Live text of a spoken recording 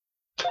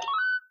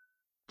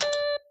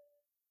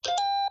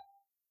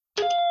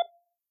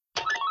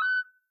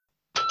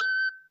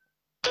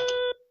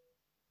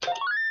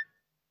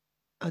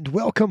and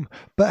welcome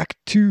back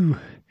to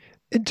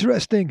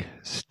Interesting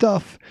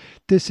Stuff.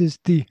 This is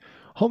the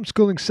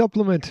homeschooling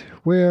supplement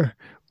where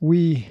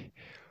we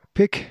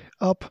pick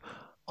up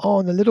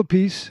on a little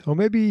piece or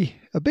maybe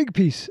a big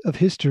piece of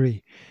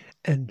history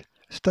and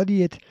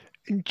study it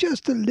in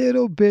just a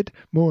little bit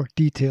more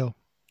detail.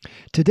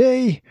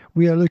 Today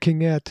we are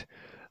looking at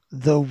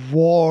the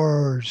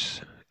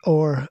wars,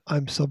 or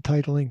I'm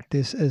subtitling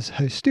this as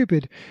How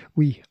Stupid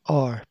We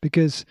Are,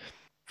 because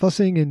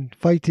fussing and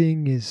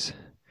fighting is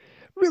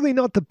really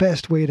not the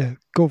best way to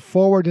go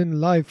forward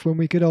in life when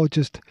we could all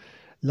just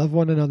love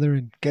one another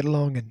and get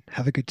along and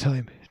have a good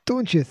time.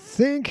 Don't you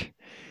think?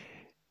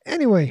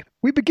 Anyway,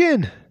 we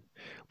begin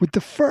with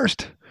the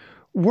First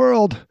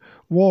World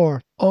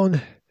War. On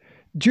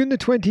June the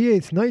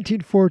 28th,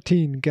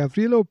 1914,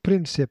 Gavrilo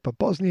Princip, a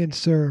Bosnian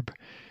Serb,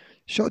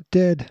 shot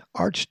dead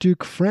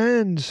Archduke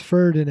Franz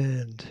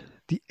Ferdinand,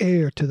 the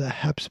heir to the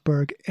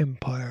Habsburg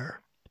Empire.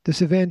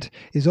 This event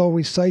is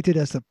always cited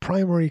as the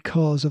primary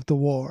cause of the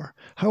war.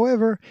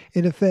 However,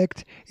 in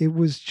effect, it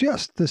was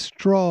just the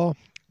straw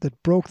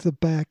that broke the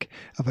back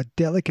of a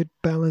delicate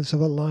balance of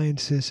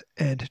alliances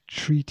and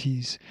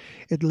treaties.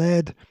 It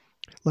led,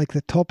 like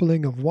the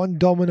toppling of one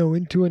domino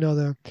into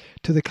another,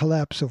 to the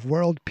collapse of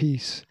world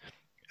peace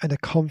and a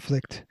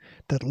conflict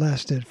that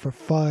lasted for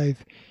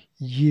 5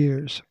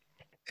 years.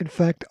 In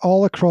fact,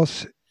 all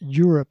across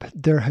Europe,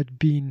 there had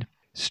been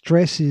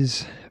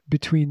stresses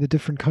between the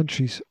different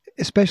countries,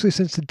 especially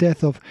since the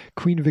death of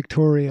Queen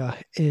Victoria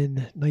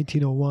in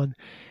 1901,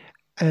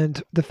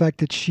 and the fact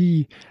that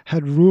she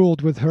had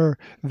ruled with her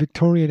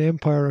Victorian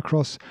Empire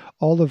across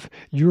all of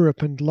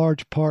Europe and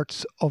large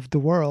parts of the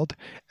world.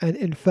 And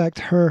in fact,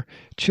 her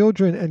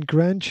children and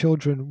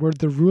grandchildren were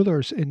the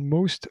rulers in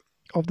most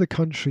of the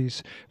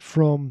countries,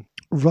 from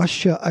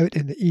Russia out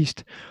in the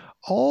east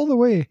all the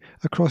way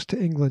across to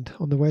England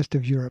on the west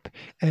of Europe.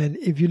 And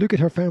if you look at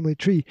her family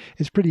tree,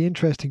 it's pretty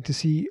interesting to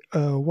see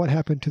what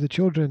happened to the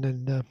children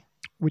and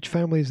which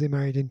families they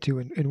married into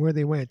and where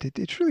they went.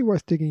 It's really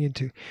worth digging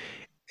into.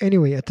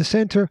 Anyway, at the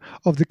center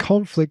of the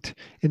conflict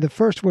in the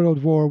First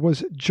World War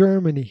was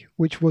Germany,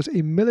 which was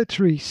a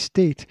military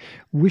state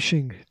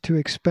wishing to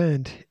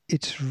expand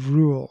its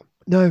rule.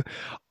 Now,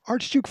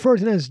 Archduke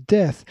Ferdinand's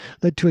death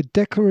led to a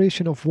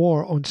declaration of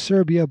war on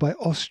Serbia by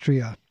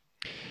Austria.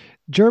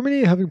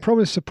 Germany, having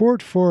promised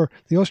support for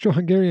the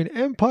Austro-Hungarian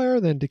Empire,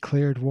 then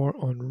declared war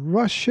on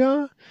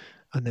Russia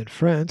and then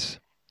France.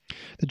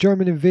 The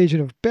German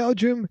invasion of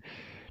Belgium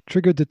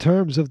triggered the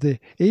terms of the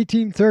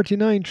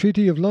 1839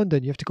 Treaty of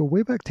London. You have to go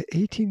way back to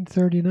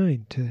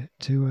 1839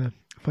 to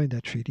find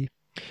that treaty,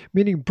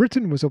 meaning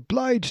Britain was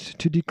obliged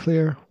to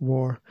declare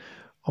war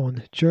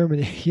on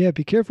Germany. Yeah,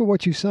 be careful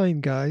what you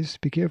sign, guys.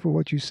 Be careful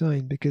what you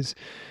sign, because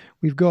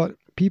we've got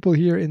people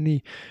here in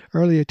the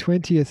early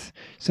 20th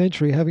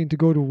century having to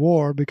go to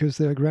war because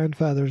their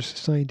grandfathers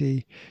signed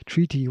a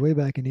treaty way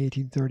back in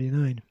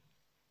 1839.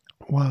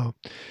 Wow.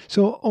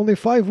 So only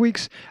 5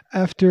 weeks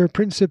after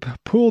Princip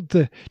pulled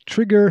the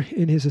trigger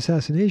in his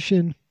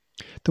assassination,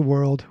 the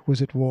world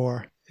was at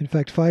war. In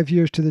fact, 5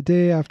 years to the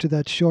day after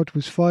that shot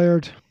was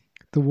fired,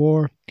 the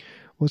war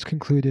was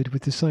concluded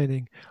with the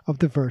signing of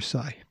the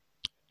Versailles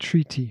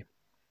Treaty.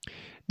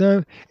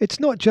 Now, it's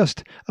not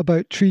just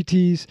about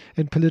treaties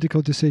and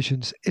political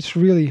decisions. It's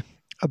really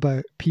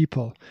about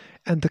people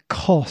and the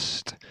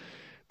cost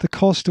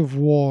of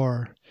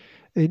war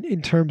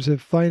in terms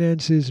of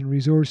finances and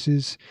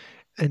resources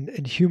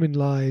and human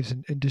lives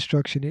and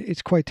destruction.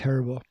 It's quite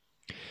terrible.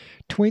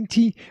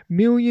 20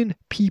 million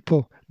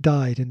people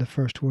died in the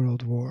First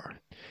World War,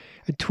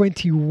 and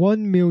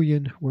 21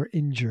 million were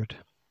injured.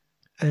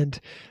 And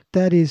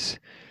that is,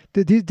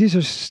 these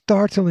are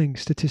startling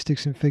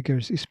statistics and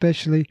figures,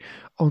 especially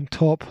on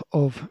top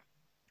of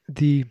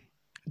the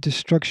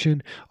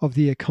destruction of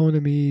the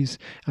economies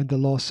and the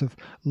loss of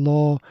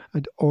law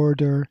and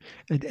order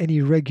and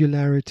any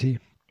regularity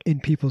in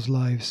people's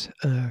lives.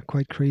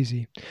 Quite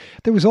crazy.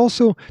 There was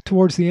also,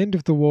 towards the end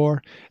of the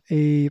war,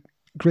 a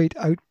great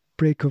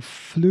outbreak of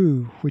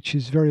flu, which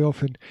is very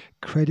often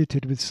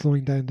credited with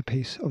slowing down the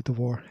pace of the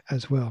war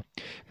as well.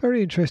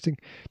 Very interesting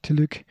to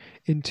look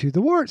into.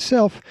 The war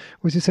itself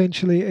was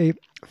essentially a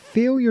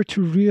failure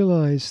to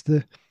realize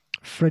the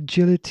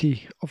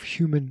fragility of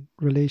human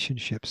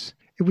relationships.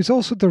 It was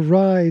also the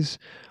rise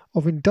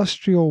of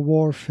industrial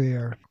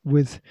warfare,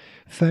 with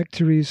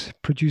factories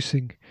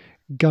producing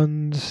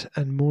guns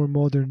and more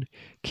modern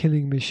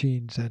killing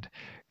machines, and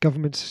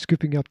governments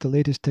scooping up the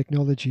latest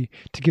technology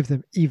to give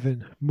them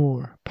even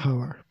more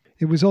power.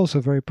 It was also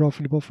very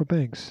profitable for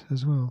banks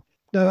as well.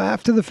 Now,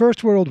 after the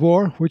First World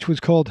War, which was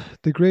called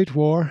the Great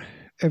War,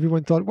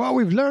 everyone thought, well,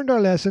 we've learned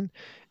our lesson,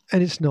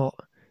 and it's not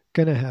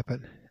going to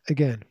happen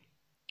again.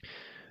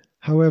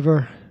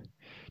 However,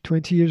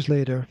 20 years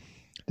later,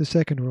 the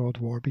Second World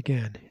War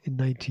began in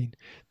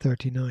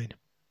 1939.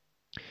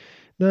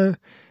 Now,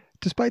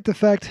 despite the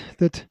fact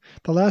that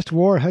the last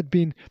war had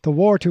been the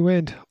war to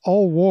end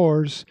all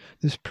wars,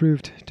 this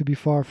proved to be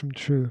far from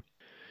true.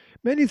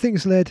 Many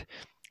things led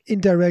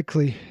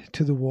indirectly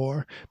to the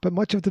war, but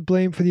much of the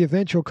blame for the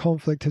eventual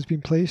conflict has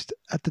been placed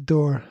at the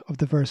door of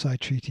the Versailles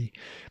Treaty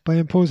by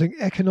imposing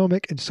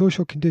economic and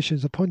social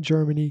conditions upon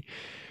Germany,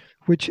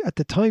 which at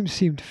the time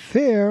seemed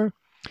fair,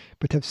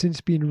 but have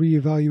since been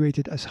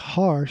re-evaluated as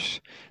harsh.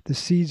 The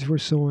seeds were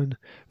sown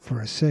for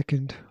a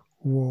second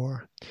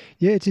war.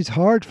 Yeah, it is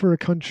hard for a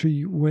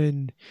country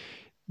when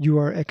you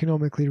are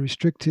economically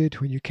restricted,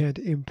 when you can't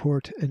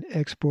import and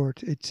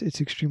export. It's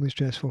extremely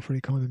stressful for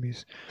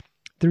economies.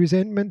 The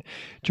resentment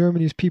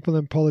Germany's people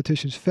and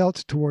politicians felt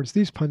towards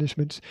these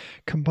punishments,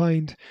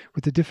 combined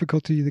with the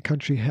difficulty the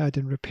country had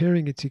in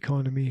repairing its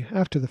economy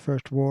after the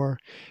First War,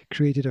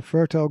 created a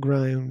fertile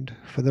ground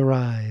for the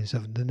rise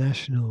of the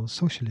National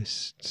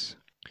Socialists.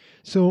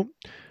 So,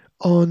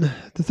 on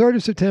the 3rd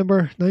of September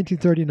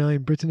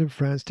 1939, Britain and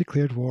France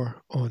declared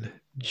war on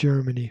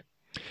Germany.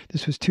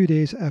 This was 2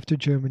 days after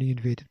Germany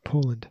invaded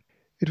Poland.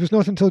 It was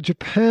not until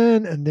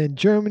Japan and then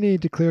Germany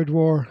declared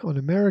war on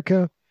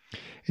America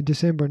in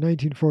December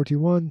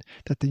 1941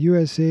 that the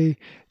USA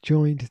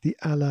joined the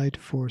Allied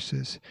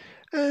forces.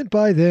 And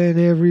by then,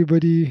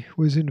 everybody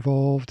was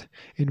involved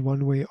in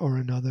one way or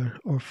another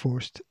or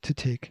forced to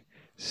take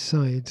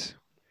sides.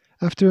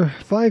 After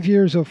 5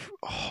 years of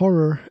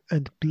horror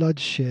and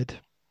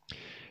bloodshed,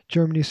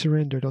 Germany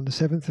surrendered on the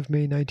 7th of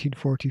May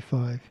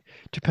 1945.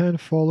 Japan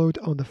followed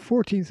on the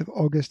 14th of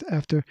August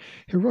after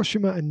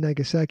Hiroshima and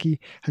Nagasaki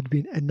had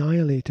been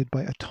annihilated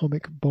by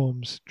atomic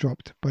bombs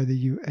dropped by the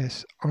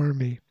US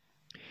Army.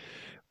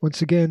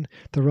 Once again,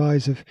 the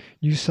rise of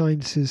new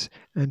sciences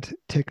and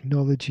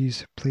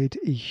technologies played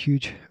a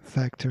huge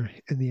factor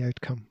in the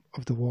outcome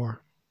of the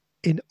war.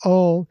 In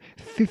all,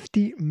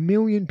 50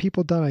 million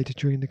people died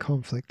during the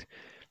conflict,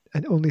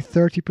 and only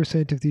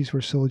 30% of these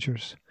were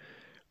soldiers.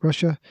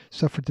 Russia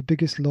suffered the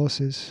biggest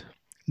losses,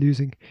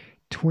 losing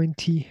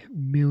 20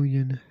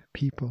 million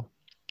people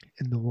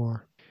in the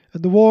war.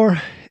 And the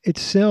war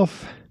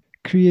itself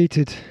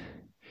created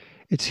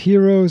its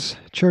heroes,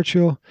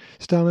 Churchill,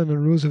 Stalin,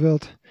 and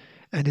Roosevelt,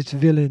 and its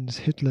villains,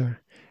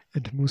 Hitler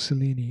and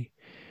Mussolini.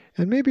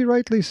 And maybe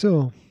rightly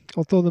so,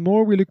 although the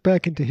more we look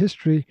back into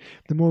history,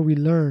 the more we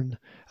learn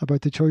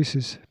about the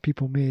choices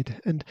people made.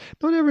 And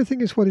not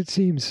everything is what it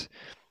seems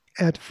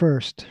at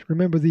first.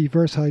 Remember, the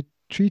Versailles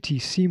Treaty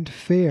seemed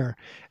fair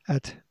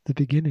at the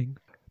beginning.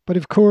 But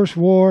of course,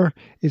 war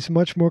is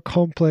much more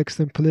complex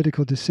than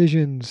political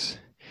decisions.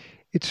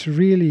 It's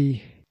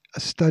really a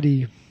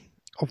study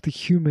of the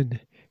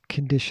human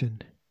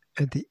condition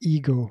and the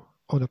ego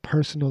on a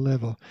personal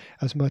level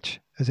as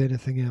much as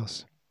anything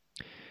else.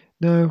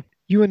 Now,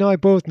 you and I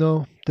both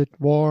know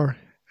that war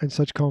and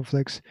such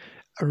conflicts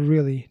are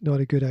really not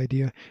a good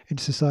idea in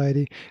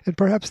society, and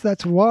perhaps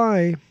that's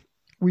why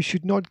we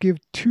should not give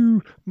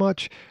too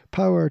much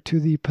power to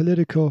the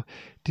political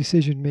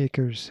decision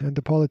makers and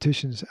the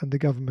politicians and the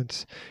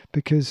governments,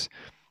 because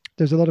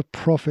there's a lot of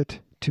profit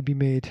to be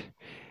made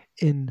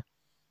in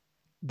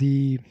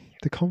the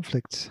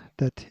conflicts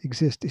that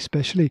exist,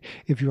 especially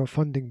if you are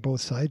funding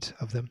both sides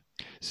of them.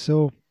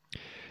 So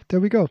there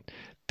we go.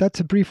 That's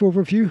a brief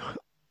overview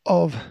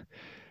of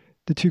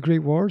the two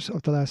great wars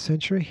of the last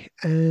century.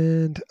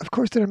 And of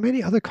course, there are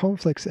many other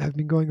conflicts that have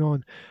been going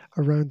on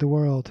around the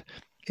world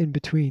in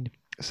between.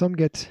 Some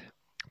get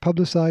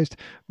publicized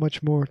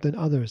much more than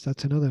others.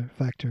 That's another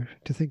factor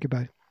to think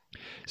about.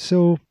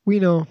 So we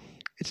know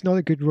it's not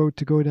a good road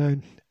to go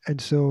down.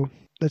 And so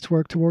let's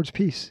work towards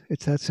peace.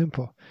 It's that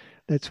simple.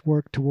 Let's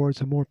work towards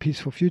a more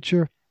peaceful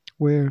future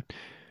where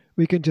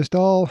we can just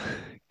all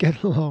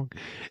get along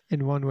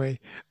in one way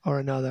or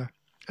another.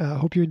 I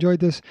hope you enjoyed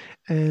this,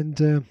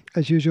 and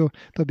as usual,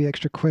 there'll be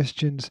extra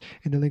questions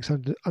in the links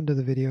under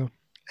the video.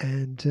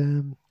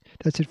 And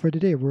that's it for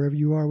today. Wherever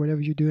you are,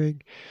 whatever you're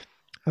doing,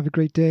 have a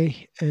great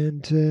day,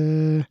 and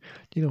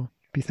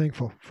be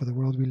thankful for the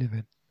world we live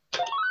in.